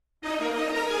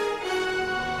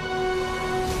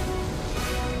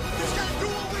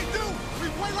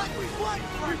right.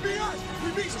 We beat us.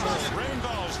 We beat us.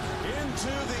 Rainbows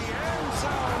into the end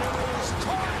zone. It is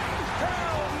caught.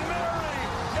 Hail Mary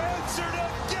answered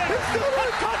again. I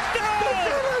can't believe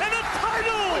it.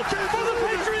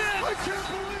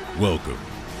 Welcome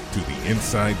to the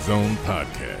Inside Zone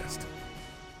Podcast.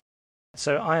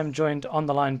 So I am joined on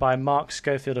the line by Mark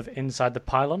Schofield of Inside the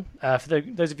Pylon. For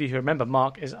those of you who remember,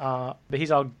 Mark is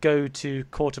he's our go-to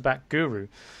quarterback guru.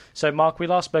 So Mark, we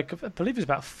last spoke, I believe it was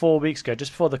about 4 weeks ago,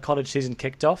 just before the college season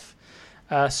kicked off.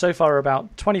 So far, we're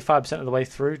about 25% of the way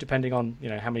through, depending on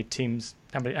how many games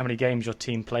your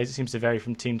team plays. It seems to vary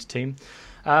from team to team.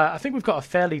 I think we've got a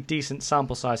fairly decent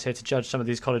sample size here to judge some of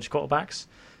these college quarterbacks.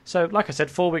 So, like I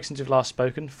said, 4 weeks since we've last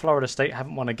spoken, Florida State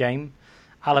haven't won a game.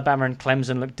 Alabama and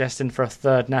Clemson look destined for a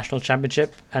third national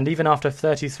championship, and even after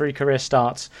 33 career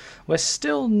starts, we're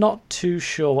still not too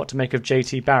sure what to make of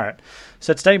JT Barrett.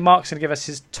 So today Mark's going to give us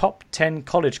his top 10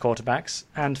 college quarterbacks,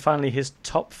 and finally his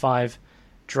top 5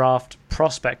 draft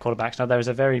prospect quarterbacks. Now there is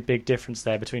a very big difference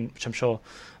there between, which I'm sure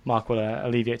Mark will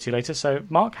alleviate to you later. So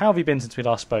Mark, how have you been since we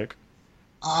last spoke?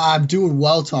 I'm doing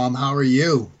well, Tom. How are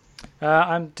you?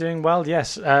 I'm doing well,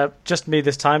 yes. Just me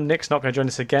this time. Nick's not going to join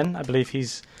us again. I believe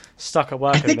he's stuck at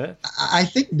work a bit. I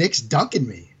think Nick's dunking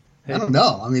me. I don't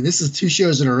know. I mean, this is 2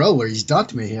 shows in a row where he's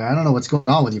dunked me here. I don't know what's going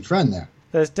on with your friend there.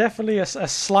 There's definitely a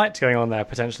slight going on there,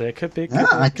 potentially. It could be.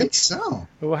 I think so.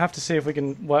 We'll have to see if we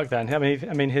can work that. I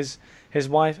mean, his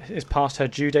wife is past her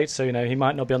due date, so he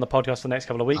might not be on the podcast for the next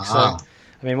couple of weeks. So, I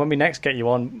mean, when we next get you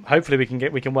on, hopefully we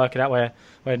can work it out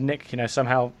where Nick,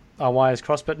 somehow our wires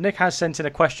cross. But Nick has sent in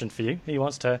a question for you. He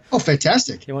wants to. Oh,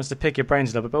 fantastic! He wants to pick your brains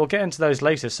a little bit, but we'll get into those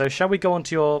later. So, shall we go on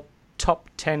to your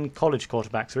top 10 college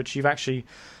quarterbacks, which you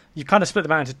kind of split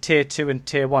them out into tier 2 and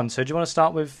tier 1. So, do you want to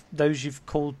start with those you've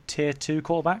called tier 2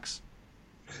 quarterbacks?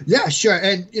 Yeah, sure.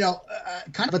 And,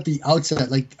 kind of at the outset,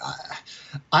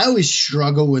 I always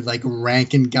struggle with,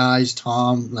 ranking guys,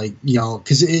 Tom,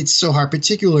 because it's so hard,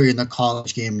 particularly in the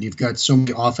college game. You've got so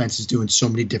many offenses doing so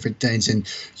many different things and,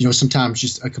 sometimes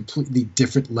just a completely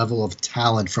different level of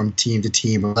talent from team to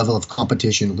team or level of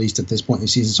competition, at least at this point in the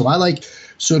season. So I like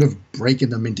sort of breaking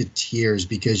them into tiers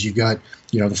because you've got,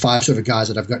 the 5 sort of guys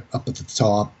that I've got up at the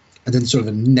top. And then sort of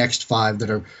the next 5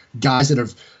 that are guys that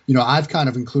have, I've kind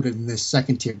of included in this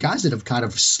second tier, guys that have kind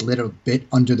of slid a bit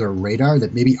under their radar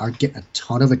that maybe aren't getting a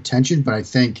ton of attention. But I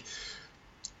think,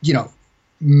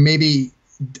 maybe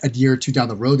a year or 2 down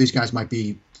the road, these guys might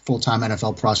be full-time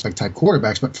NFL prospect type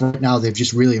quarterbacks. But for right now, they've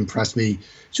just really impressed me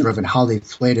sort of in how they've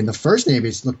played. And the first name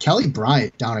is Kelly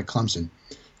Bryant down at Clemson.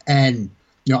 And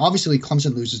obviously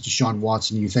Clemson loses Deshaun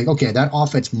Watson. You think, okay, that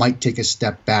offense might take a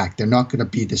step back. They're not going to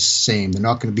be the same. They're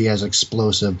not going to be as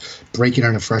explosive, breaking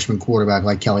in a freshman quarterback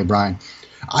like Kelly Bryant.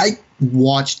 I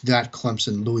watched that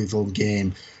Clemson-Louisville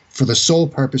game for the sole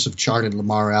purpose of charting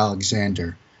Lamar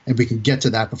Alexander. And we can get to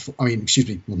that before.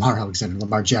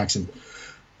 Lamar Jackson.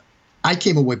 I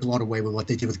came away blown away with what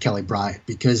they did with Kelly Bryant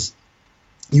because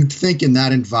you'd think in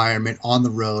that environment, on the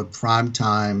road, prime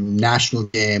time, national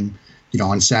game,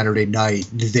 on Saturday night,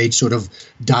 they'd sort of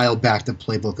dial back the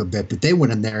playbook a bit. But they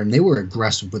went in there and they were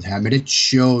aggressive with him. And it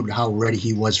showed how ready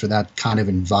he was for that kind of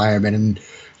environment. And,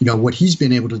 what he's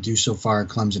been able to do so far at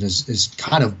Clemson is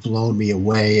kind of blown me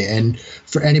away. And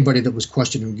for anybody that was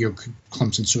questioning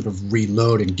Clemson sort of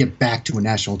reload and get back to a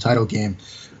national title game,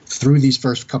 through these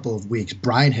first couple of weeks,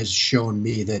 Brian has shown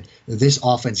me that this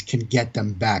offense can get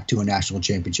them back to a national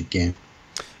championship game.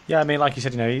 Yeah, I mean, like you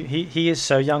said, he is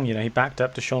so young. He backed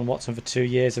up Deshaun Watson for 2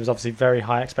 years. There was obviously very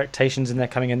high expectations in there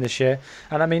coming in this year,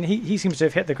 and I mean, he seems to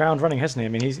have hit the ground running, hasn't he? I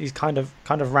mean, he's kind of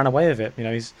ran away with it.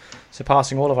 He's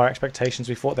surpassing all of our expectations.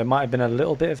 We thought there might have been a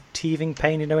little bit of teething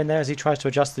pain, in there as he tries to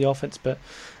adjust the offense, but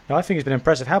no, I think he's been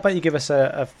impressive. How about you give us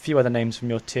a few other names from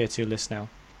your tier 2 list now?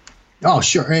 Oh,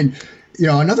 sure, and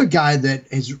another guy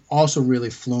that has also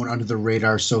really flown under the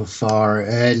radar so far,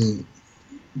 and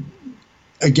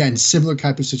again, similar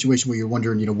type of situation where you're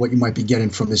wondering, what you might be getting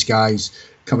from this guy's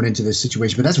coming into this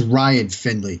situation. But that's Ryan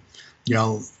Finley,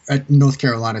 at North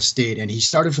Carolina State. And he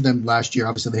started for them last year.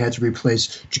 Obviously, they had to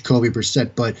replace Jacoby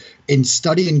Brissett. But in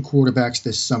studying quarterbacks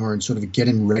this summer and sort of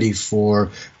getting ready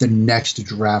for the next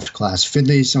draft class,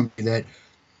 Finley is somebody that,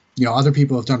 other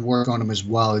people have done work on him as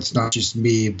well. It's not just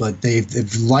me, but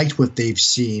they've liked what they've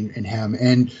seen in him.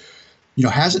 And,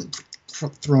 hasn't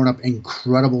thrown up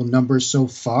incredible numbers so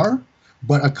far.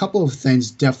 But a couple of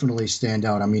things definitely stand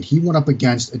out. I mean, he went up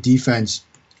against a defense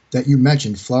that you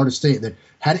mentioned, Florida State, that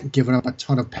hadn't given up a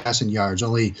ton of passing yards,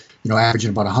 only,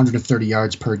 averaging about 130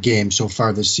 yards per game so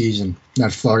far this season.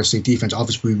 That Florida State defense,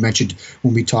 obviously we mentioned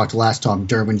when we talked last time,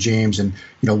 Derwin James and,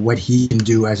 what he can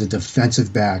do as a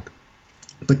defensive back.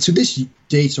 But to this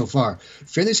date so far,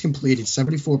 Finley's completed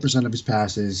 74% of his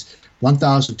passes,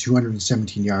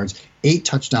 1,217 yards, 8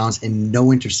 touchdowns, and no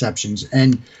interceptions.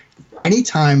 And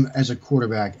anytime as a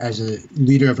quarterback, as a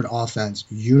leader of an offense,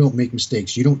 you don't make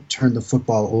mistakes, you don't turn the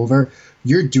football over,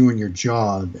 you're doing your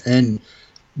job. And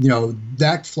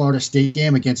that Florida State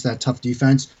game against that tough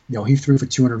defense, he threw for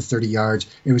 230 yards.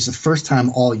 It was the first time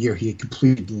all year he had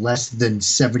completed less than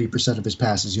 70% of his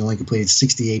passes. He only completed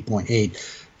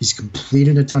 68.8. He's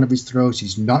completed a ton of his throws.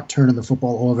 He's not turning the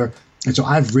football over. And so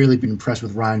I've really been impressed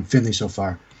with Ryan Finley so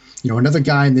far. Another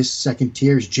guy in this second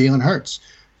tier is Jalen Hurts.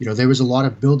 There was a lot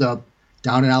of buildup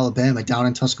down in Alabama, down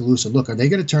in Tuscaloosa. Look, are they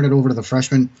going to turn it over to the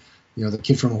freshman? The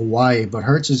kid from Hawaii. But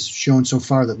Hurts has shown so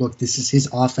far that, look, this is his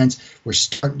offense. We're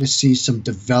starting to see some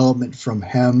development from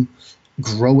him,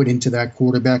 grow it into that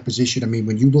quarterback position. I mean,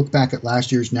 when you look back at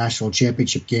last year's national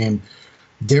championship game,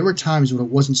 there were times when it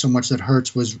wasn't so much that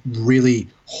Hurts was really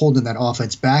holding that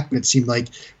offense back, but it seemed like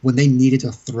when they needed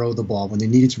to throw the ball, when they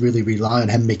needed to really rely on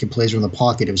him making plays from the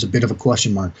pocket, it was a bit of a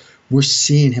question mark. We're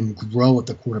seeing him grow at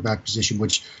the quarterback position,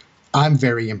 which I'm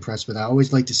very impressed with. I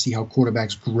always like to see how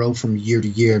quarterbacks grow from year to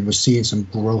year, and we're seeing some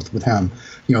growth with him.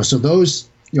 So those,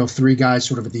 3 guys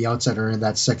sort of at the outside are in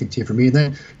that second tier for me.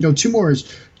 And then, 2 more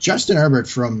is Justin Herbert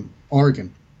from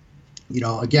Oregon.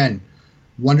 Again,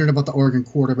 wondering about the Oregon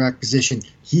quarterback position.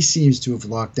 He seems to have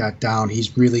locked that down.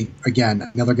 He's really, again,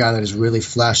 another guy that has really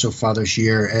flashed so far this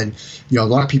year. And, a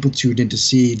lot of people tuned in to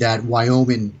see that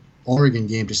Wyoming-Oregon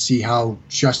game to see how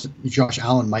Josh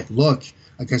Allen might look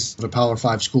against the Power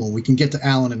 5 school. And we can get to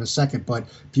Allen in a second, but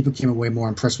people came away more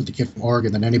impressed with the kid from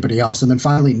Oregon than anybody else. And then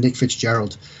finally, Nick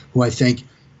Fitzgerald, who I think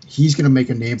he's going to make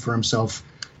a name for himself,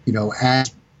 as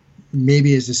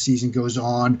the season goes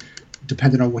on,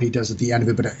 depending on what he does at the end of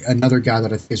it. But another guy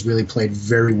that I think has really played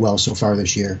very well so far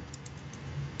this year.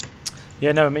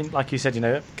 Yeah, no, I mean, like you said,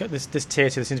 this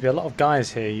tier 2, there seems to be a lot of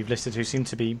guys here you've listed who seem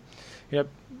to be,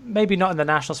 maybe not in the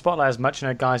national spotlight as much.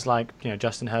 Guys like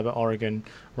Justin Herbert, Oregon,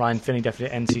 Ryan Finley,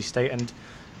 definitely at NC State,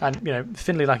 and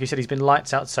Finley, like you said, he's been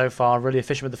lights out so far, really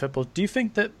efficient with the football. Do you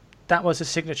think that was a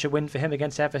signature win for him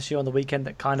against FSU on the weekend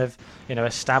that kind of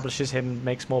establishes him,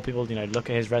 makes more people look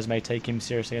at his resume, take him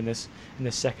seriously in this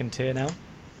second tier now?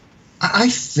 I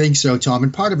think so, Tom.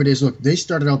 And part of it is, look, they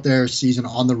started out their season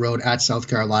on the road at South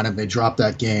Carolina. They dropped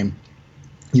that game.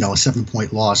 A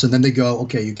 7-point loss. And then they go,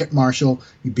 okay, you get Marshall,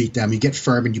 you beat them. You get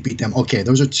Furman, you beat them. Okay,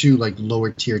 those are 2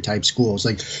 lower tier type schools.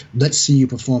 Let's see you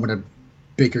perform at a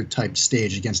bigger type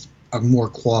stage against a more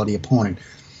quality opponent.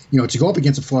 To go up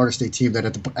against a Florida State team that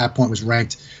at that point was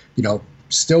ranked,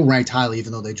 still ranked highly,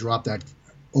 even though they dropped that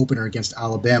opener against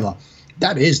Alabama.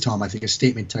 That is, Tom, I think, a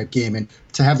statement type game. And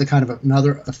to have the kind of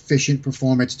another efficient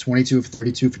performance, 22 of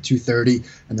 32 for 230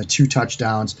 and the 2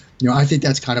 touchdowns, I think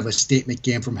that's kind of a statement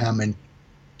game from him. And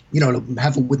to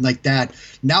have a win like that,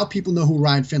 now people know who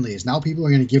Ryan Finley is. Now people are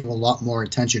going to give him a lot more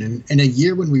attention. And in a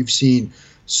year when we've seen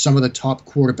some of the top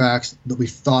quarterbacks that we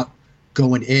thought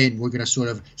going in were going to sort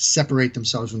of separate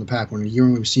themselves from the pack, when in a year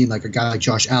when we've seen like a guy like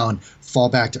Josh Allen fall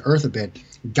back to earth a bit,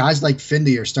 guys like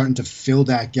Finley are starting to fill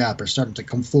that gap, are starting to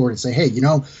come forward and say, hey,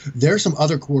 there are some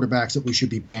other quarterbacks that we should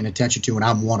be paying attention to, and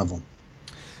I'm one of them.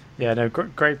 Yeah, no,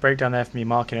 great breakdown there from you,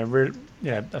 Mark.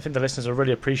 I think the listeners will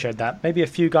really appreciate that. Maybe a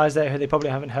few guys there who they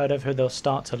probably haven't heard of, who they'll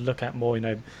start to look at more,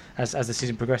 as the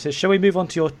season progresses. Shall we move on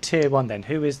to your tier 1 then?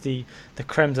 Who is the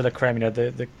creme de la creme,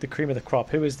 the cream of the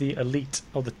crop? Who is the elite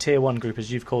of the tier 1 group,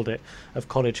 as you've called it, of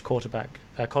college quarterbacks?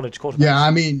 Yeah, I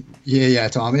mean,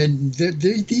 Tom. And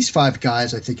these 5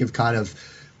 guys, I think, have kind of,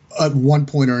 at one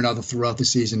point or another throughout the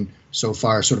season so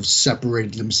far, sort of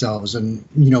separated themselves. And,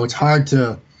 it's hard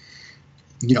to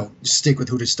stick with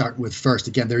who to start with first.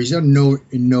 Again, there's in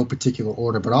no particular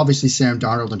order, but obviously Sam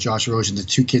Darnold and Josh Rosen, the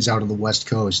 2 kids out on the West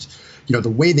Coast, the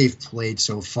way they've played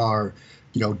so far,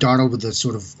 Darnold with the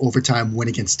sort of overtime win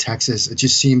against Texas, it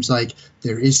just seems like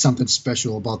there is something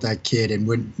special about that kid. And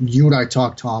when you and I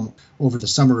talked, Tom, over the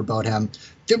summer about him,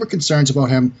 there were concerns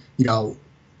about him,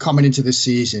 coming into the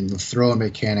season, the throwing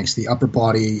mechanics, the upper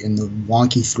body and the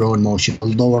wonky throwing motion, the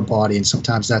lower body, and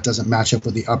sometimes that doesn't match up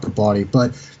with the upper body.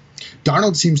 But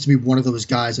Darnold seems to be one of those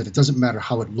guys that it doesn't matter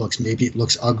how it looks. Maybe it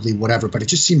looks ugly, whatever, but it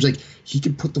just seems like he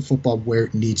can put the football where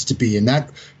it needs to be. And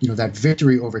that, that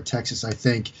victory over Texas, I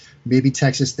think maybe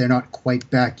Texas, they're not quite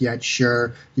back yet.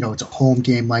 Sure, it's a home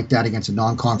game like that against a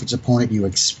non-conference opponent. You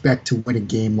expect to win a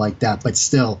game like that, but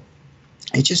still,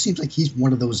 it just seems like he's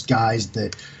one of those guys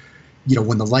that,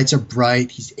 when the lights are bright,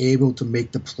 he's able to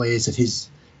make the plays that his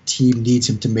team needs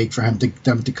him to make for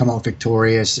them to come out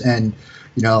victorious. And,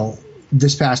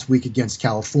 this past week against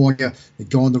California, they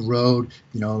go on the road.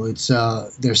 It's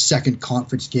their second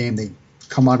conference game. They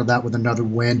come out of that with another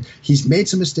win. He's made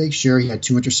some mistakes, sure. He had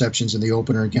 2 interceptions in the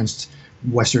opener against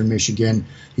Western Michigan.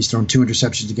 He's thrown 2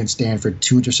 interceptions against Stanford,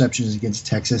 2 interceptions against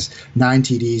Texas, 9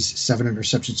 TDs, 7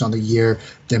 interceptions on the year.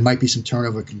 There might be some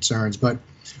turnover concerns, but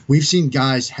we've seen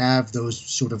guys have those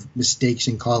sort of mistakes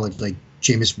in college, like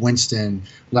Jameis Winston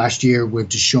last year with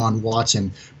Deshaun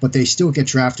Watson, but they still get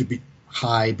drafted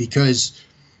high because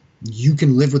you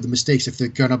can live with the mistakes if they're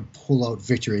going to pull out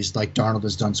victories like Darnold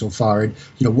has done so far. And,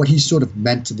 what he's sort of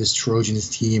meant to this Trojans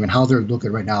team and how they're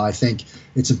looking right now, I think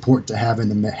it's important to have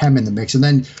him in the mix. And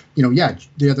then,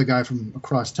 the other guy from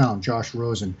across town, Josh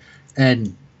Rosen.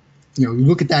 And, you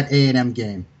look at that A&M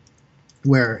game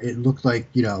where it looked like,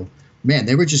 man,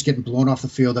 they were just getting blown off the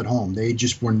field at home. They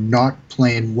just were not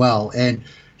playing well. And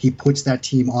he puts that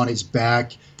team on his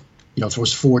back,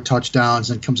 throws 4 touchdowns,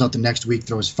 and comes out the next week,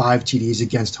 throws 5 TDs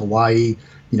against Hawaii,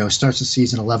 starts the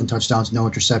season 11 touchdowns, no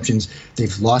interceptions.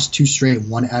 They've lost 2 straight,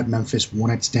 1 at Memphis, 1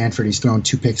 at Stanford. He's thrown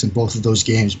 2 picks in both of those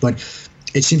games. But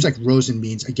it seems like Rosen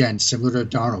means, again, similar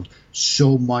to Darnold,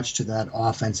 so much to that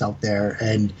offense out there.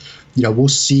 And, we'll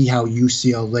see how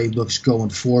UCLA looks going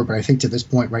forward. But I think to this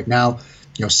point right now,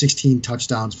 16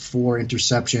 touchdowns, 4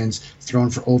 interceptions, thrown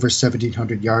for over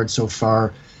 1,700 yards so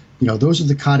far. Those are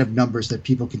the kind of numbers that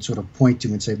people can sort of point to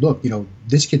and say, look,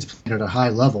 this kid's playing at a high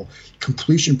level.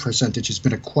 Completion percentage has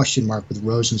been a question mark with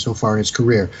Rosen so far in his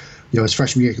career. His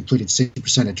freshman year he completed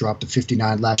 60%. It dropped to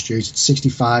 59 last year. He's at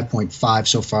 65.5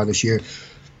 so far this year.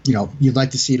 You'd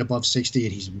like to see it above 60,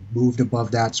 and he's moved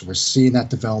above that. So we're seeing that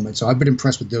development. So I've been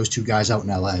impressed with those 2 guys out in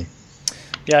L.A.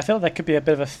 Yeah, I feel like there could be a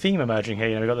bit of a theme emerging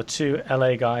here. We've got the 2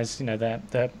 LA guys,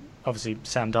 they're obviously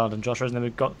Sam Darnold and Josh Rosen. Then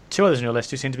we've got 2 others on your list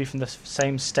who seem to be from the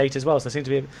same state as well. So there seems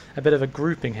to be a bit of a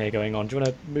grouping here going on. Do you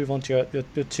want to move on to your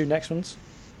 2 next ones?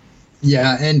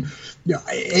 Yeah, and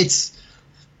I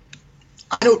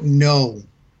don't know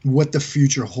what the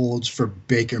future holds for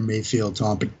Baker Mayfield,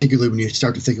 Tom, particularly when you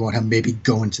start to think about him maybe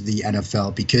going to the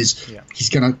NFL, because he's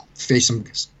going to face some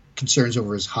concerns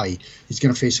over his height. He's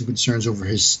going to face some concerns over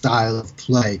his style of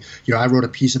play. I wrote a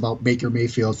piece about Baker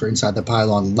Mayfield for Inside the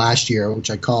Pylon last year,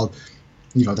 which I called,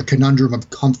 the conundrum of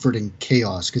comfort and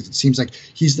chaos, because it seems like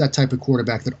he's that type of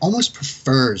quarterback that almost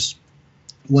prefers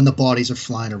when the bodies are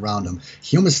flying around him.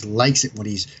 He almost likes it when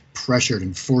he's pressured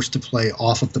and forced to play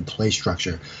off of the play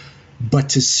structure. But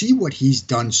to see what he's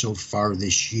done so far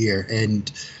this year,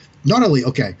 and not only,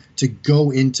 to go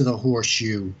into the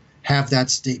Horseshoe, have that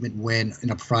statement win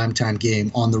in a primetime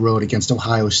game on the road against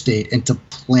Ohio State, and to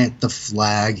plant the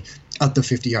flag at the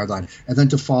 50-yard line, and then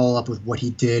to follow up with what he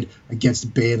did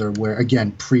against Baylor, where,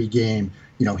 again, pre-game,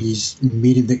 he's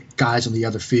meeting the guys on the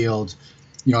other field,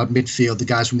 at midfield, the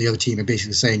guys from the other team, and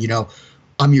basically saying,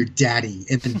 I'm your daddy,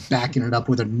 and then backing it up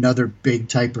with another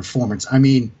big-type performance. I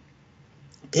mean,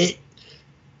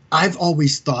 I've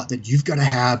always thought that you've got to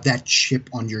have that chip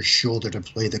on your shoulder to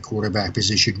play the quarterback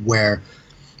position where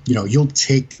you'll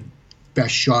take the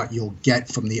best shot you'll get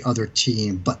from the other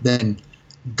team, but then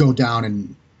go down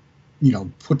and,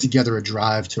 put together a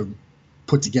drive to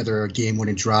put together a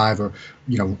game-winning drive, or,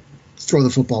 throw the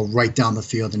football right down the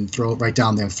field and throw it right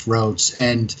down their throats.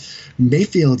 And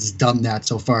Mayfield's done that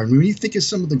so far. And when you think of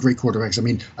some of the great quarterbacks, I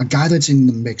mean, a guy that's in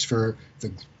the mix for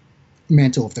the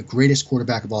mantle of the greatest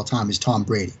quarterback of all time is Tom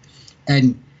Brady.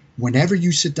 And whenever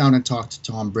you sit down and talk to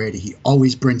Tom Brady, he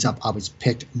always brings up, I was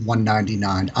picked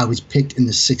 199. I was picked in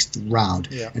the 6th round.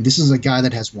 Yeah. And this is a guy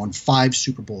that has won 5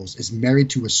 Super Bowls, is married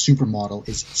to a supermodel,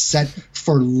 is set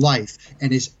for life,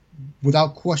 and is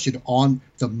without question on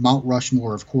the Mount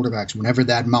Rushmore of quarterbacks. Whenever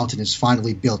that mountain is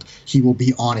finally built, he will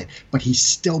be on it. But he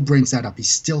still brings that up. He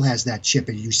still has that chip.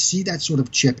 And you see that sort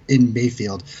of chip in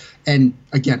Mayfield. And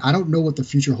again, I don't know what the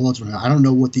future holds for him. I don't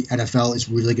know what the NFL is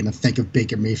really going to think of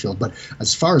Baker Mayfield. But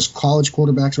as far as college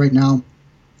quarterbacks right now,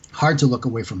 hard to look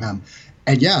away from him.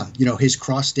 And yeah, his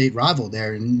cross-state rival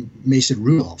there, Mason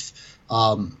Rudolph,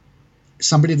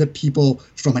 somebody that people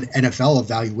from an NFL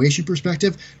evaluation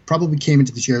perspective probably came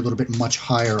into this year a little bit much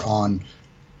higher on,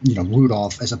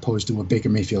 Rudolph as opposed to a Baker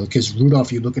Mayfield. Because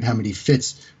Rudolph, you look at how many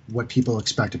fits what people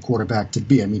expect a quarterback to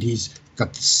be. I mean, he's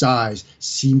got the size,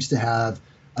 seems to have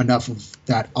enough of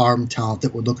that arm talent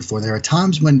that we're looking for. There are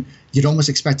times when you'd almost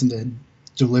expect him to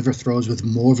deliver throws with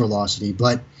more velocity.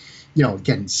 But,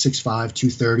 again, 6'5",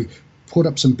 230, put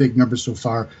up some big numbers so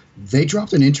far. They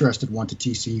dropped an interested one to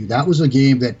TCU. That was a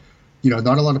game that,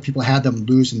 not a lot of people had them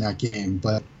lose in that game,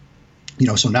 but,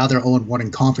 so now they're 0-1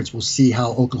 in conference. We'll see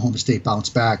how Oklahoma State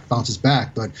bounces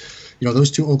back. But,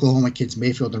 those 2 Oklahoma kids,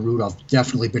 Mayfield and Rudolph,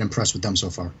 definitely been impressed with them so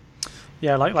far.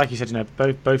 Yeah, like you said,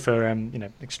 both are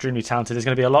extremely talented. There's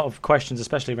going to be a lot of questions,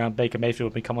 especially around Baker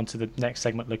Mayfield, when we come on to the next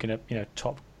segment, looking at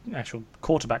top actual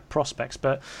quarterback prospects.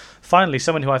 But finally,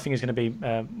 someone who I think is going to be,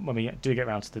 when we do get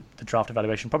around to the draft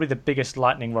evaluation, probably the biggest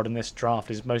lightning rod in this draft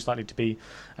is most likely to be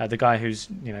the guy who's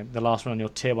the last one on your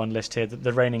tier 1 list here,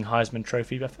 the reigning Heisman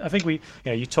Trophy. I think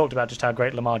you talked about just how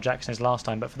great Lamar Jackson is last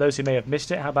time, but for those who may have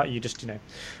missed it, how about you just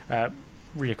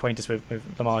reacquaint us with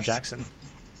Lamar Jackson?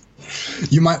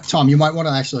 Tom, you might want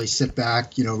to actually sit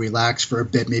back, relax for a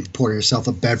bit, maybe pour yourself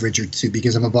a beverage or two,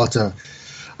 because I'm about to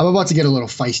get a little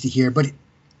feisty here. But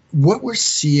what we're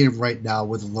seeing right now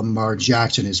with Lamar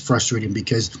Jackson is frustrating,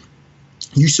 because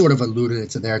you sort of alluded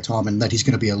to there, Tom, and that he's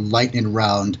going to be a lightning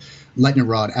rod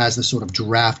as the sort of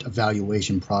draft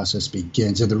evaluation process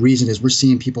begins. And the reason is we're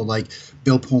seeing people like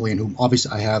Bill Polian, whom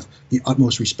obviously I have the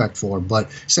utmost respect for,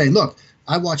 but say, look,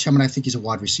 I watch him and I think he's a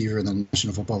wide receiver in the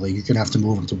National Football League. You're going to have to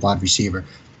move him to wide receiver.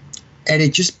 And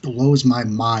it just blows my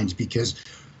mind, because,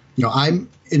 I'm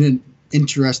in an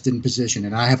interesting position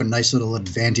and I have a nice little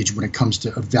advantage when it comes to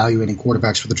evaluating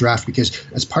quarterbacks for the draft, because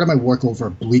as part of my work over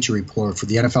at Bleacher Report for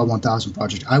the NFL 1000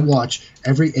 project, I watch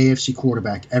every AFC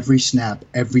quarterback, every snap,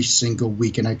 every single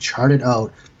week. And I chart it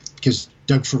out because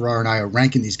Doug Farrar and I are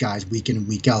ranking these guys week in and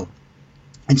week out.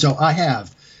 And so I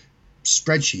have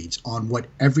spreadsheets on what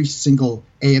every single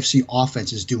AFC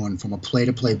offense is doing from a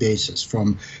play-to-play basis,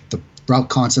 from the route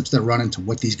concepts they're running to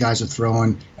what these guys are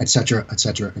throwing, et cetera, et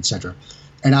cetera, et cetera.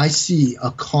 And I see a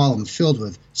column filled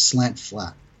with slant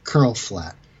flat, curl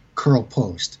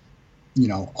post,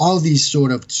 all these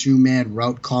sort of two-man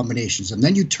route combinations. And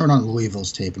then you turn on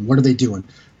Louisville's tape, and what are they doing?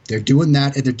 They're doing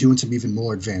that, and they're doing some even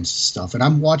more advanced stuff. And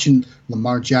I'm watching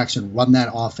Lamar Jackson run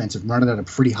that offense and run it at a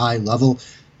pretty high level.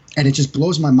 And it just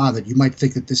blows my mind that you might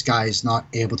think that this guy is not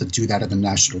able to do that in the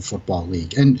National Football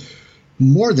League. And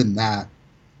more than that,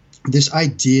 this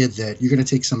idea that you're going to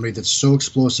take somebody that's so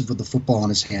explosive with the football in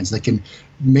his hands that can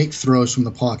make throws from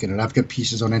the pocket. And I've got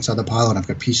pieces on Inside the Pylon. I've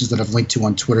got pieces that I've linked to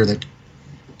on Twitter that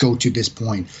go to this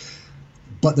point.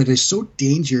 But that is so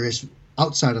dangerous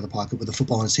outside of the pocket with the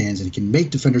football in his hands, and he can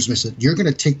make defenders miss it. You're going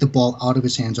to take the ball out of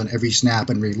his hands on every snap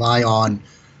and rely on,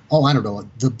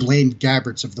 the Blaine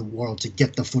Gabberts of the world to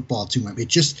get the football to him. It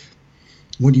just,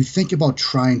 when you think about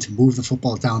trying to move the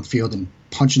football downfield and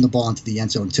punching the ball into the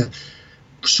end zone to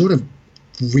sort of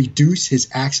reduce his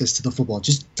access to the football, it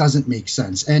just doesn't make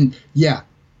sense. And yeah,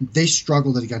 they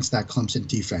struggled against that Clemson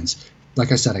defense.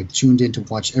 Like I said, I tuned in to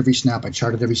watch every snap. I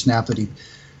charted every snap that he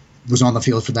was on the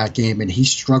field for that game, and he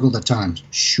struggled at times,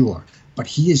 sure. But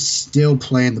he is still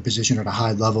playing the position at a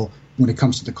high level when it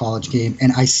comes to the college game.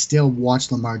 And I still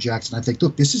watch Lamar Jackson. I think,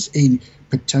 look, this is a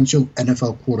potential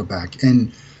NFL quarterback.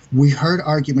 And we heard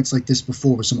arguments like this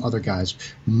before with some other guys.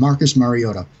 Marcus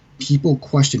Mariota, people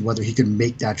questioned whether he could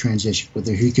make that transition,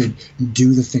 whether he could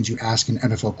do the things you ask an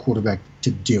NFL quarterback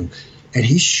to do. And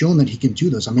he's shown that he can do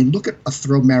those. I mean, look at a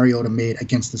throw Mariota made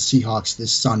against the Seahawks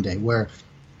this Sunday, where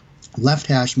left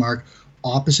hash mark,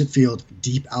 opposite field,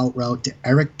 deep out route to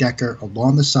Eric Decker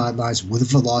along the sidelines with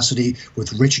velocity,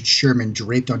 with Richard Sherman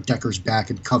draped on Decker's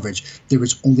back in coverage. There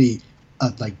was only a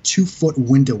 2-foot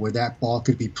window where that ball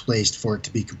could be placed for it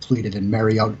to be completed, and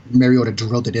Mariota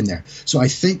drilled it in there. So I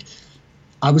think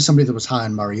I was somebody that was high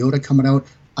on Mariota coming out.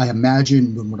 I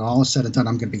imagine when all is said and done,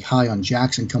 I'm going to be high on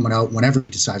Jackson coming out whenever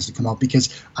he decides to come out,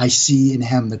 because I see in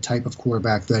him the type of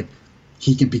quarterback that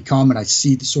he can become, and I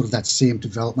see sort of that same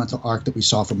developmental arc that we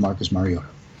saw from Marcus Mariota.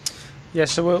 Yeah,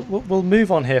 so we'll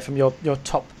move on here from your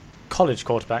top college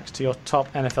quarterbacks to your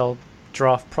top NFL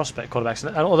draft prospect quarterbacks.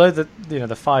 And although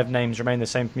the 5 names remain the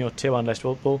same from your tier 1 list,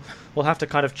 we'll have to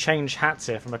kind of change hats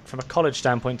here from a college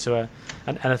standpoint to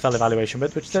an NFL evaluation.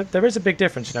 But which there is a big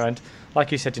difference, And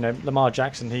like you said, Lamar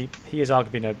Jackson, he is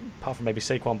arguably, apart from maybe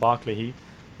Saquon Barkley,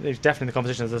 he's definitely in the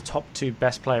conversation as the top 2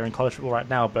 best player in college football right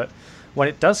now. But when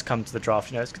it does come to the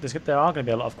draft, there are going to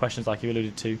be a lot of questions, like you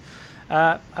alluded to.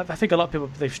 I think a lot of people,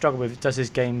 they've struggled with, does his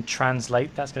game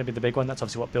translate? That's going to be the big one. That's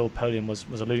obviously what Bill Polian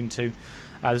was alluding to.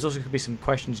 There's also going to be some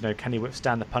questions, can he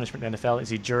withstand the punishment in the NFL? Is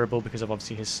he durable because of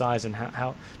obviously his size and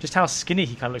how skinny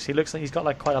he kind of looks? He looks like he's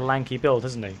got quite a lanky build,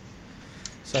 doesn't he?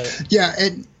 So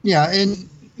and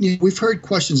we've heard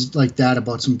questions like that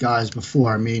about some guys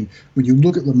before. I mean, when you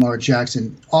look at Lamar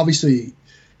Jackson, obviously,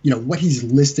 what he's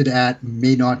listed at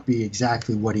may not be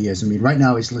exactly what he is. I mean, right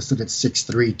now he's listed at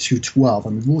 6'3", 212. I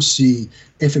mean, we'll see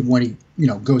if and when he,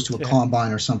 goes to a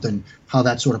combine or something, how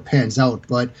that sort of pans out.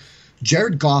 But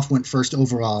Jared Goff went first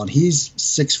overall, and he's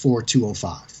 6'4",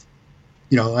 205.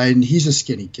 And he's a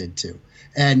skinny kid too.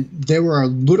 And there were a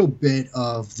little bit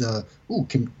of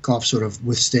can Goff sort of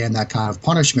withstand that kind of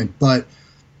punishment? But,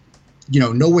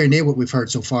 nowhere near what we've heard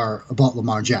so far about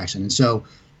Lamar Jackson. And so,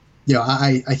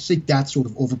 I think that's sort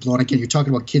of overblown. Again, you're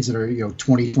talking about kids that are,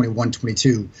 20, 21,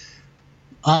 22.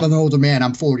 I'm an older man.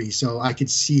 I'm 40, so I could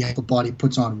see how the body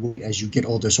puts on weight as you get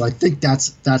older. So I think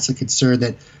that's a concern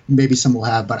that maybe some will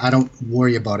have, but I don't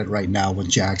worry about it right now with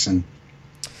Jackson.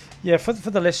 Yeah, for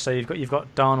the list, so you've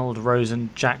got Darnold, Rosen,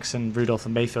 Jackson, Rudolph,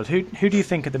 and Mayfield. Who do you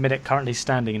think at the minute currently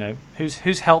standing?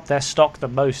 Who's helped their stock the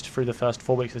most through the first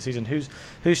 4 weeks of the season? Who's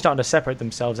starting to separate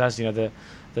themselves as the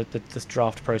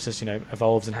draft process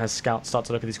evolves and has scouts start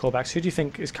to look at these quarterbacks? Who do you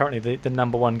think is currently the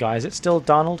number one guy? Is it still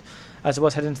Darnold as it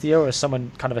was heading into the year, or has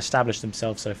someone kind of established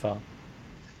themselves so far?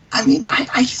 I mean,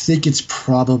 I think it's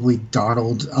probably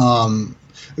Darnold.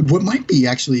 What might be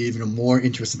actually even a more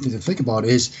interesting thing to think about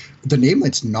is the name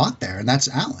that's not there, and that's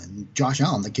Allen, Josh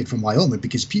Allen, the kid from Wyoming,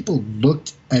 because people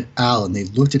looked at Allen, they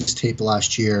looked at his tape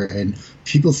last year, and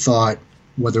people thought,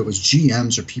 whether it was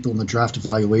GMs or people in the draft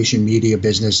evaluation media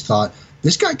business, thought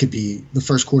this guy could be the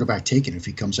first quarterback taken if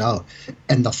he comes out.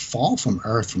 And the fall from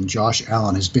earth from Josh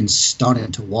Allen has been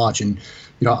stunning to watch. And,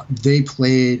 they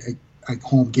played a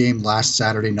home game last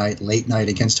Saturday night, late night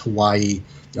against Hawaii.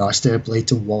 I stayed up late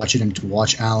to watch it and to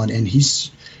watch Allen, and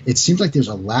it seems like there's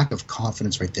a lack of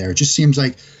confidence right there. It just seems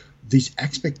like these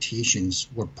expectations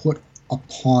were put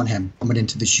upon him coming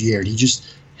into this year, and he just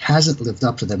hasn't lived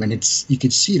up to them. And you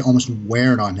could see it almost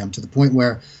wearing on him to the point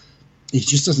where he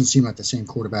just doesn't seem like the same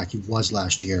quarterback he was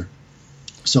last year.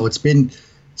 So it's been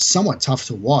somewhat tough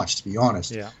to watch, to be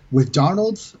honest. Yeah. With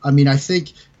Darnold, I mean, I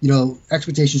think,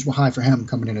 expectations were high for him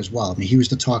coming in as well. I mean, he was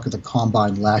the talk of the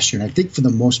combine last year, and I think for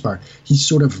the most part, he's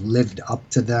sort of lived up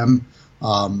to them.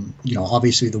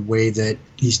 Obviously the way that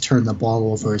he's turned the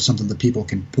ball over is something that people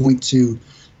can point to,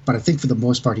 but I think for the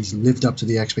most part, he's lived up to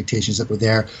the expectations that were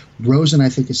there. Rosen, I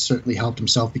think, has certainly helped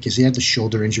himself because he had the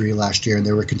shoulder injury last year, and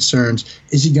there were concerns.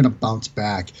 Is he going to bounce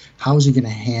back? How is he going to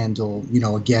handle,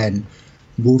 again,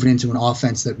 moving into an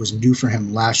offense that was new for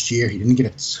him last year? He didn't get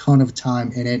a ton of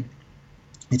time in it.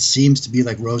 It seems to be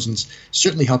like Rosen's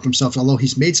certainly helped himself, although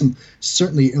he's made some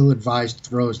certainly ill-advised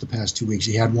throws the past 2 weeks.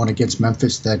 He had one against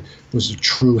Memphis that was a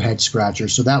true head-scratcher,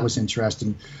 so that was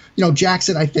interesting.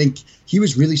 Jackson, I think he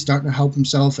was really starting to help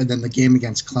himself, and then the game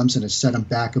against Clemson has set him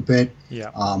back a bit.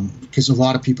 Yeah. Because a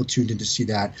lot of people tuned in to see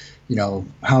that,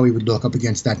 how he would look up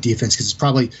against that defense, because it's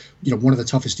probably, one of the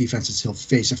toughest defenses he'll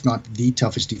face, if not the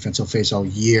toughest defense he'll face all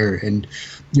year. And,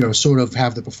 sort of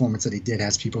have the performance that he did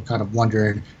has people kind of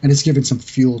wondering, and it's given some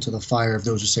fuel to the fire of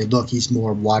those who say, look, he's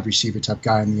more wide receiver type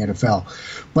guy in the NFL.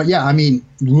 But yeah, I mean,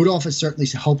 Rudolph has certainly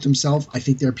helped himself. I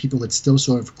think there are people that still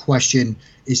sort of question,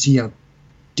 is he a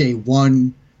day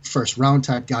one first round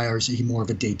type guy, or is he more of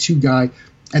a day two guy?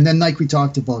 And then, like we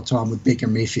talked about, Tom, with Baker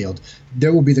Mayfield,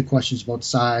 there will be the questions about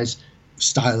size,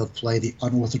 style of play, the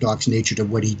unorthodox nature to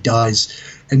what he does,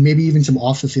 and maybe even some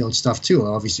off the field stuff too.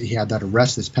 Obviously, he had that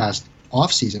arrest this past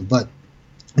offseason, but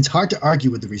it's hard to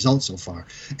argue with the results so far.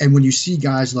 And when you see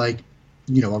guys like,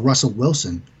 a Russell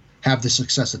Wilson have the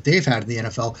success that they've had in the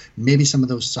NFL, maybe some of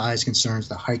those size concerns,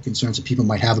 the height concerns that people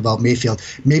might have about Mayfield,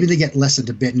 maybe they get lessened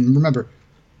a bit. And remember,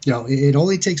 it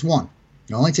only takes one.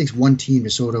 It only takes one team to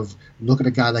sort of look at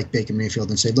a guy like Baker Mayfield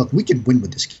and say, look, we can win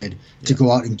with this kid, to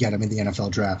go out and get him in the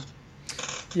NFL draft.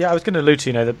 Yeah, I was going to allude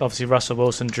to, that obviously Russell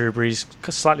Wilson, Drew Brees,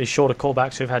 slightly shorter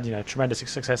quarterbacks who've had, tremendous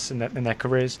success in their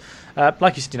careers.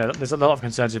 Like you said, there's a lot of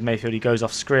concerns with Mayfield. He goes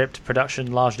off script.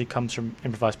 Production largely comes from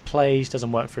improvised plays,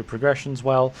 doesn't work through progressions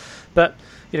well. But,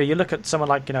 you look at someone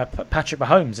like, Patrick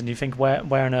Mahomes, and you think where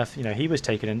on earth, he was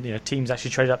taken, and, teams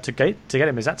actually traded up to get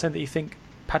him. Is that something that you think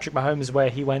Patrick Mahomes, where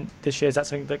he went this year, is that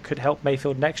something that could help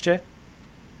Mayfield next year?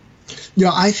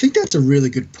 I think that's a really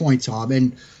good point, Tom.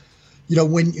 And,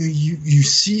 when you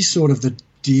see sort of the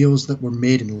deals that were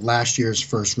made in last year's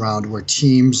first round, where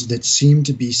teams that seem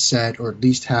to be set, or at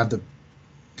least have the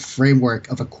framework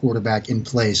of a quarterback in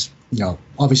place,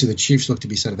 obviously the Chiefs look to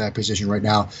be set at that position right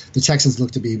now. The Texans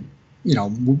look to be,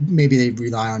 maybe they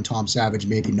rely on Tom Savage,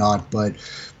 maybe not. But,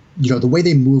 the way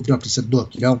they moved up to said,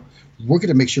 look, we're going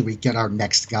to make sure we get our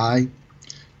next guy.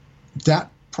 That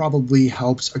probably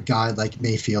helps a guy like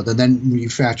Mayfield. And then when you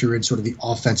factor in sort of the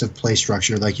offensive play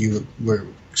structure, like you were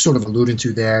sort of alluding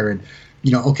to there, and,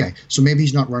 okay, so maybe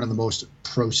he's not running the most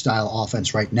pro-style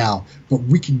offense right now, but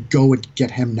we can go and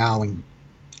get him now and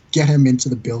get him into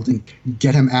the building,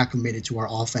 get him acclimated to our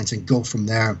offense and go from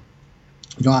there.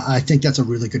 I think that's a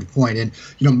really good point. And,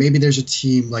 maybe there's a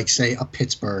team like, say, a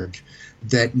Pittsburgh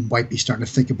that might be starting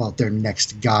to think about their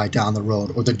next guy down the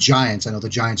road, or the Giants. I know the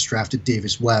Giants drafted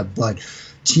Davis Webb, but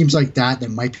teams like that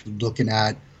might be looking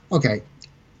at, okay,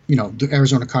 the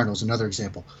Arizona Cardinals, another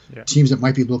example. Yeah. Teams that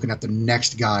might be looking at the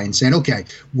next guy and saying, okay,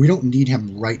 we don't need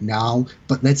him right now,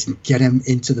 but let's get him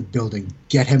into the building,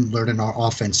 get him learning our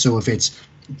offense. So if it's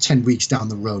 10 weeks down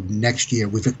the road next year,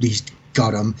 we've at least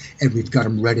got him, and we've got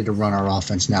him ready to run our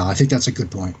offense now. I think that's a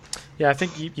good point. Yeah, I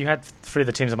think you had 3 of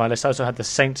the teams on my list. I also had the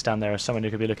Saints down there as someone who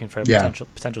could be looking for a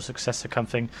potential successor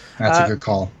coming. That's a good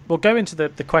call. We'll go into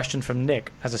the question from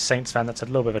Nick as a Saints fan. That's a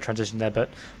little bit of a transition there, but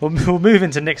we'll move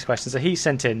into Nick's question. So he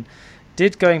sent in,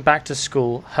 did going back to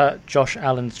school hurt Josh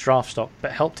Allen's draft stock,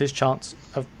 but helped his chance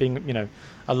of being,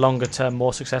 a longer-term,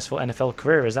 more successful NFL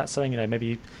career? Is that something,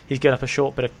 maybe he's getting up a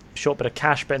short bit of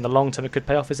cash, but in the long term it could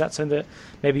pay off? Is that something that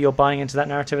maybe you're buying into that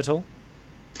narrative at all?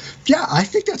 Yeah, I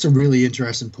think that's a really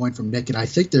interesting point from Nick, and I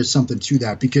think there's something to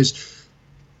that because,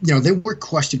 there were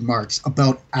question marks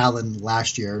about Allen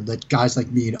last year that guys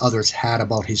like me and others had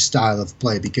about his style of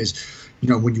play because,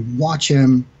 when you watch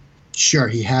him, sure,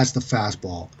 he has the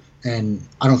fastball, and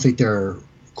I don't think there are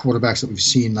quarterbacks that we've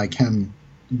seen like him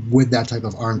with that type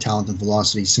of arm talent and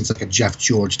velocity since like a Jeff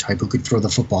George type who could throw the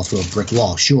football through a brick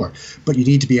wall, sure. But you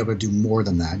need to be able to do more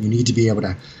than that. You need to be able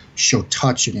to show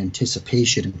touch and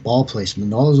anticipation and ball placement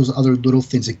and all those other little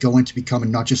things that go into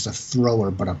becoming not just a thrower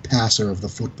but a passer of the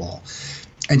football.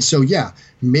 And so, yeah,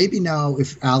 maybe now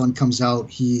if Allen comes out,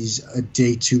 he's a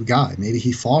day 2 guy. Maybe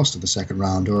he falls to the second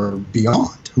round or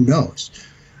beyond. Who knows?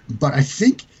 But I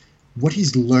think what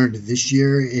he's learned this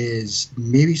year is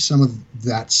maybe some of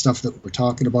that stuff that we're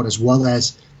talking about, as well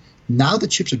as now the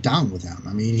chips are down with him.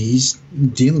 I mean, he's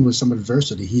dealing with some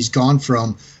adversity. He's gone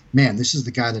from, man, this is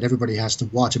the guy that everybody has to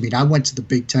watch. I mean, I went to the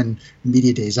Big Ten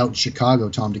Media Days out in Chicago,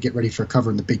 Tom, to get ready for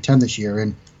covering the Big Ten this year,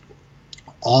 and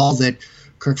all that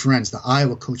Kirk Ferentz, the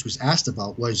Iowa coach, was asked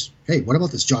about was, hey, what about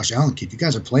this Josh Allen kid? You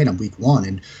guys are playing him week 1.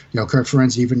 And, Kirk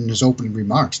Ferentz, even in his opening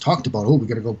remarks, talked about, we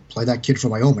got to go play that kid from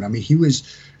Wyoming. I mean,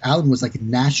 Allen was like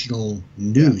national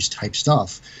news type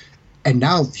stuff. And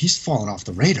now he's fallen off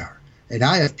the radar. And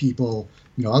I have people,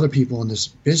 other people in this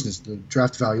business, the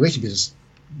draft evaluation business,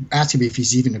 asking me if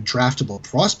he's even a draftable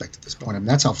prospect at this point. I mean,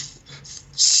 that's how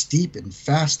steep and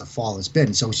fast the fall has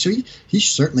been. So he's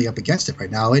certainly up against it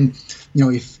right now. And,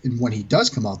 when he does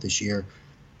come out this year,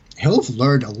 he'll have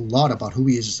learned a lot about who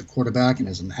he is as a quarterback and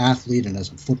as an athlete and as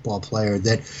a football player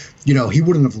that, he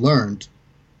wouldn't have learned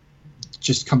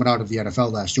just coming out of the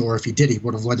NFL last year. Or if he did, he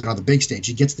would have learned it on the big stage.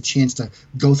 He gets the chance to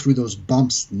go through those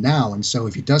bumps now. And so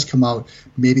if he does come out,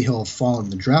 maybe he'll have fallen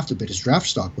in the draft a bit. His draft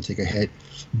stock will take a hit,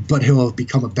 but he'll have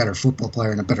become a better football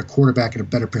player and a better quarterback and a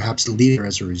better, perhaps, leader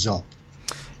as a result.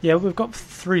 Yeah, we've got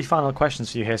 3 final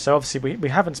questions for you here. So obviously we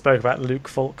haven't spoke about Luke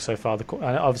Falk so far.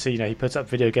 Obviously, he puts up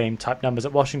video game type numbers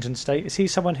at Washington State. Is he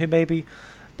someone who maybe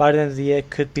by the end of the year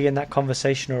could be in that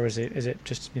conversation, or is it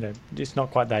just it's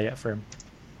not quite there yet for him?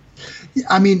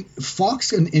 I mean,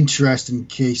 Falk's an interesting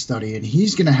case study, and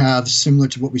he's going to have, similar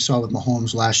to what we saw with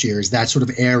Mahomes last year, is that sort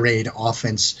of air raid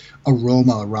offense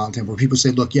aroma around him where people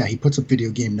say, look, yeah, he puts up video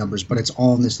game numbers, but it's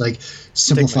all in this like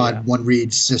simplified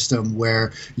one-read system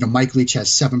where, Mike Leach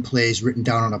has 7 plays written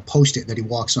down on a Post-it that he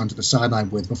walks onto the sideline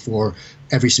with before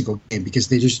every single game because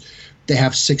they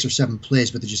have 6 or 7 plays,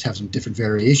 but they just have some different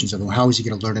variations of them. How is he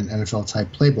going to learn an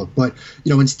NFL-type playbook? But,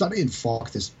 in studying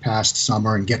Falk this past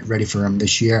summer and getting ready for him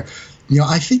this year,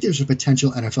 I think there's a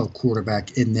potential NFL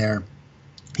quarterback in there.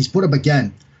 He's put up,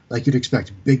 again, like you'd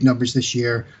expect, big numbers this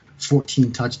year,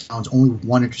 14 touchdowns, only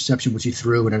 1 interception, which he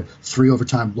threw in a 3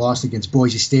 overtime loss against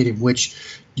Boise State, in which,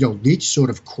 Leach sort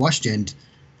of questioned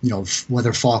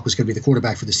whether Falk was going to be the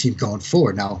quarterback for this team going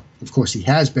forward. Now, of course, he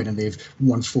has been, and they've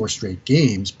won 4 straight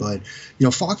games. But,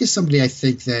 Falk is somebody I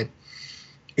think that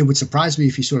it would surprise me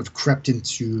if he sort of crept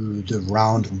into the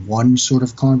round 1 sort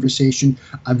of conversation.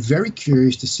 I'm very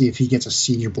curious to see if he gets a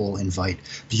Senior Bowl invite,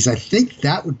 because I think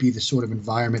that would be the sort of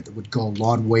environment that would go a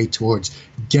long way towards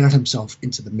getting himself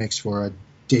into the mix for a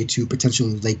day 2,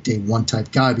 potentially late day 1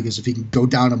 type guy, because if he can go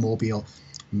down to Mobile,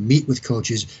 meet with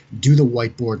coaches, do the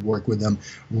whiteboard work with them,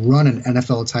 run an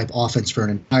NFL-type offense for an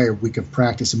entire week of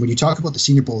practice. And when you talk about the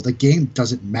Senior Bowl, the game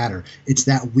doesn't matter. It's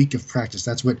that week of practice.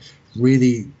 That's what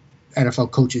really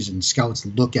NFL coaches and scouts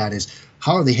look at, is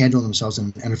how are they handling themselves in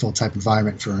an NFL-type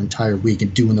environment for an entire week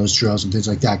and doing those drills and things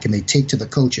like that. Can they take to the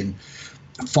coach? And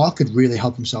Falk could really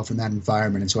help himself in that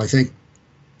environment. And so I think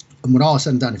when all is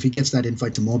said and done, if he gets that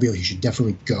invite to Mobile, he should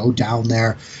definitely go down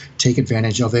there, take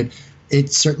advantage of it.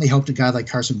 It certainly helped a guy like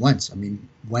Carson Wentz. I mean,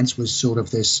 Wentz was sort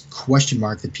of this question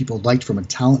mark that people liked from a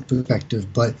talent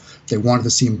perspective, but they wanted to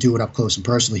see him do it up close and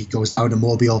personal. He goes out to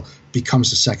Mobile, becomes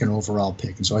the 2nd overall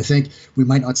pick. And so I think we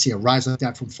might not see a rise like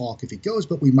that from Falk if he goes,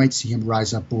 but we might see him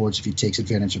rise up boards if he takes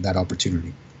advantage of that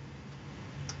opportunity.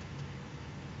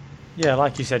 Yeah,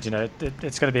 like you said,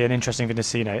 it's going to be an interesting thing to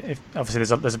see. If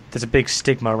obviously there's a big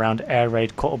stigma around air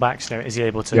raid quarterbacks. Is he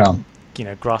able to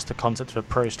grasp the concept of a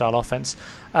pro-style offense?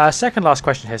 Second last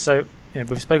question here. So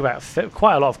we've spoken about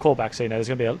quite a lot of callbacks. So, there's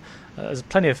going to be there's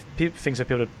plenty of things for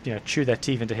people to chew their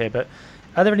teeth into here. But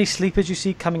are there any sleepers you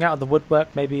see coming out of the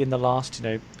woodwork? Maybe in the last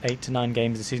 8 to 9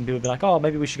 games of the season, people will be like, oh,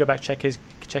 maybe we should go back check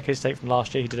his tape from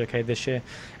last year. He did okay this year.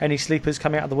 Any sleepers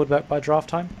coming out of the woodwork by draft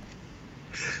time?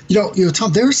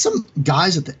 Tom, there are some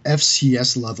guys at the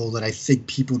FCS level that I think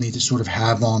people need to sort of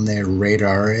have on their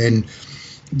radar. And,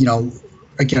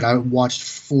 again, I watched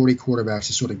 40 quarterbacks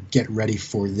to sort of get ready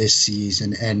for this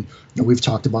season. And we've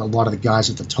talked about a lot of the guys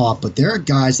at the top, but there are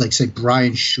guys like, say,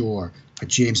 Brian Shore at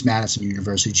James Madison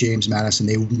University. James Madison,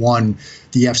 they won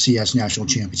the FCS National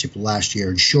Championship last year.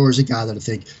 And Shore is a guy that I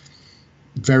think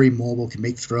very mobile, can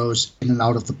make throws in and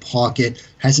out of the pocket,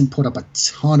 hasn't put up a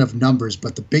ton of numbers,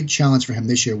 but the big challenge for him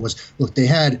this year was, look, they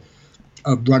had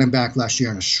a running back last year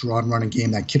in a strong running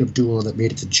game, that Kid Abdullah that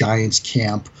made it to Giants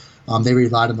camp. They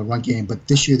relied on the run game, but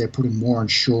this year they're putting more on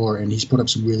Shore, and he's put up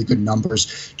some really good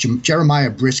numbers. Jeremiah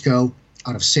Briscoe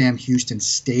out of Sam Houston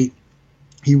State,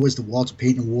 he was the Walter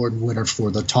Payton Award winner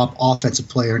for the top offensive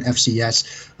player in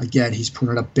FCS. Again, he's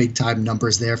putting up big-time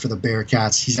numbers there for the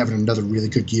Bearcats. He's having another really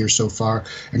good year so far.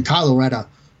 And Kyle Loretta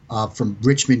from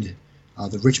Richmond,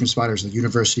 the Richmond Spiders, the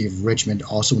University of Richmond,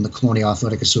 also in the Colonial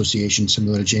Athletic Association,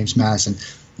 similar to James Madison.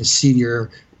 The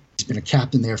senior, he's been a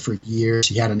captain there for years.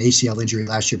 He had an ACL injury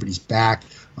last year, but he's back.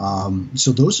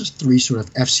 So those are 3 sort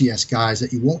of FCS guys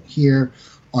that you won't hear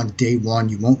on day 1,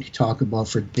 you won't talk about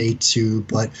for day 2,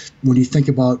 but when you think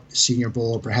about Senior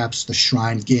Bowl or perhaps the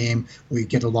Shrine Game, where you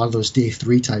get a lot of those day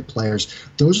 3 type players,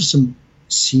 those are some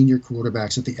senior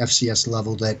quarterbacks at the FCS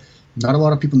level that not a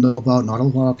lot of people know about, not a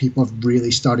lot of people have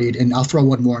really studied. And I'll throw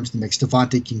one more into the mix,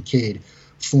 Devontae Kincaid,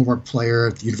 former player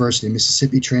at the University of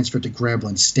Mississippi, transferred to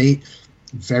Grambling State,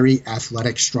 very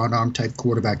athletic, strong arm type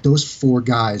quarterback. Those 4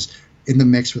 guys in the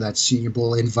mix for that Senior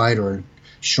Bowl invite or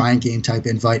Shrine Game type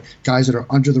invite, guys that are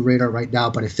under the radar right now.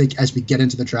 But I think as we get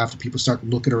into the draft and people start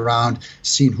looking around,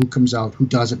 seeing who comes out, who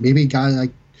doesn't, maybe a guy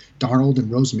like Darnold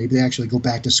and Rosen, maybe they actually go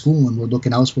back to school and we're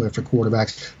looking elsewhere for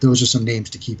quarterbacks. Those are some names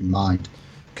to keep in mind.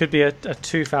 Could be a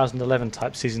 2011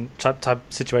 type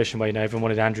situation where everyone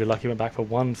wanted Andrew Luck. He went back for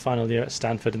one final year at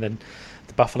Stanford, and then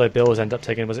the Buffalo Bills end up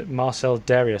taking, was it Marcel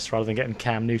Darius rather than getting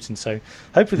Cam Newton? So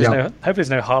hopefully there's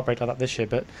no heartbreak like that this year.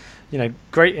 But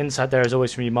great insight there as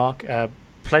always from you, Mark.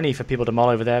 Plenty for people to mull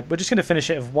over there. We're just going to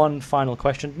finish it with one final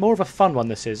question. More of a fun one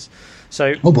this is.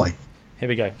 So, oh boy, here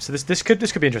we go. So this could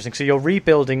be interesting. So you're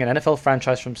rebuilding an NFL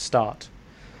franchise from start.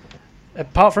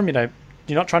 Apart from you're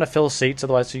not trying to fill seats,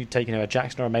 otherwise you take a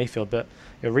Jackson or a Mayfield, but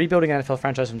you're rebuilding an NFL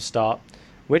franchise from start.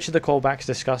 Which of the callbacks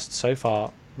discussed so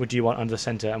far would you want under the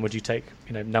center, and would you take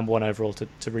number 1 overall to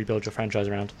rebuild your franchise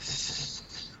around?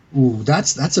 Ooh,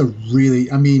 that's a really,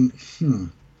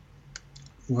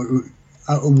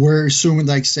 we're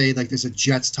assuming say there's a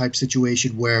Jets type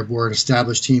situation where we're an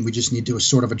established team, we just need to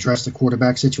sort of address the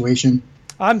quarterback situation.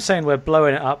 I'm saying we're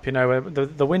blowing it up.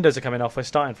 The windows are coming off. We're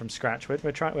starting from scratch. We're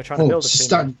trying to build a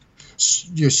team.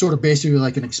 You're sort of basically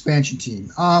like an expansion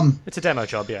team. It's a demo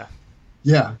job, yeah.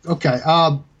 Yeah. Okay.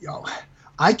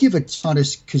 I give a ton of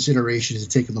consideration to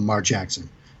taking Lamar Jackson,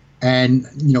 and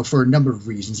for a number of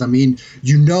reasons. In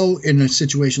a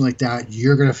situation like that,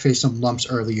 you're going to face some lumps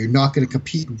early. You're not going to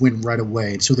compete and win right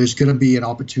away, and so there's going to be an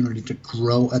opportunity to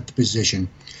grow at the position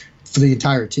for the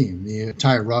entire team. The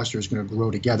entire roster is going to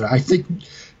grow together. I think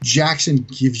Jackson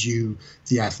gives you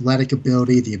the athletic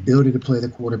ability, the ability to play the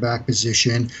quarterback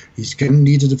position. He's going to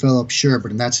need to develop, sure,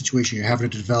 but in that situation, you're having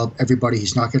to develop everybody.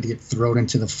 He's not going to get thrown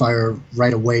into the fire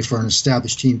right away for an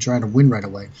established team trying to win right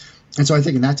away. And so I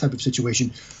think in that type of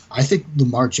situation, I think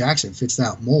Lamar Jackson fits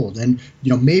that mold. And,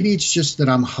 maybe it's just that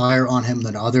I'm higher on him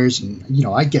than others. And,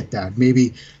 I get that.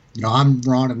 Maybe, I'm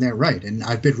wrong and they're right. And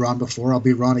I've been wrong before. I'll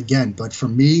be wrong again. But for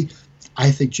me,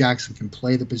 I think Jackson can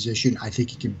play the position. I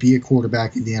think he can be a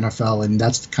quarterback in the NFL, and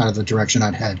that's kind of the direction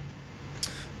I'd head.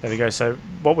 There we go. So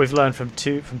what we've learned from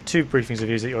two briefings of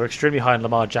you is that you're extremely high on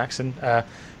Lamar Jackson.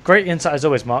 Great insight as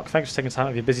always, Mark. Thanks for taking time out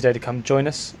of your busy day to come join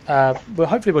us.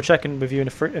 We'll check in with you in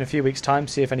a few weeks' time,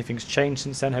 see if anything's changed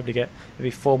since then. Hopefully get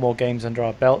maybe 4 more games under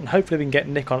our belt, and hopefully we can get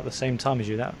Nick on at the same time as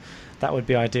you. That would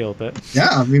be ideal. But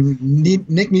yeah,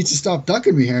 Nick needs to stop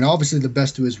ducking me here, and obviously the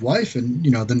best to his wife, and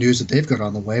the news that they've got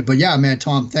on the way. But yeah, man,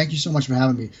 Tom, thank you so much for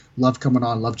having me. Love coming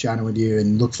on, love chatting with you,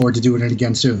 and look forward to doing it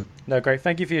again soon. No, great.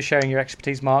 Thank you for sharing your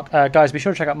expertise, Mark. Guys, be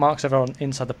sure to check out Mark's over on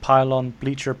Inside the Pylon,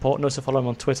 Bleacher Report, and also follow him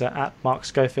on Twitter at Mark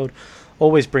Schofield.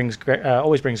 Always brings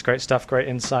great stuff, great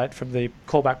insight from the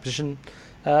callback position.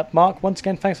 Mark, once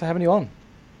again, thanks for having you on.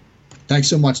 Thanks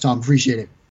so much, Tom. Appreciate it.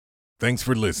 Thanks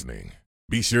for listening.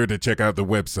 Be sure to check out the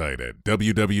website at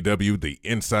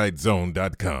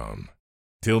www.theinsidezone.com.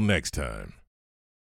 Till next time.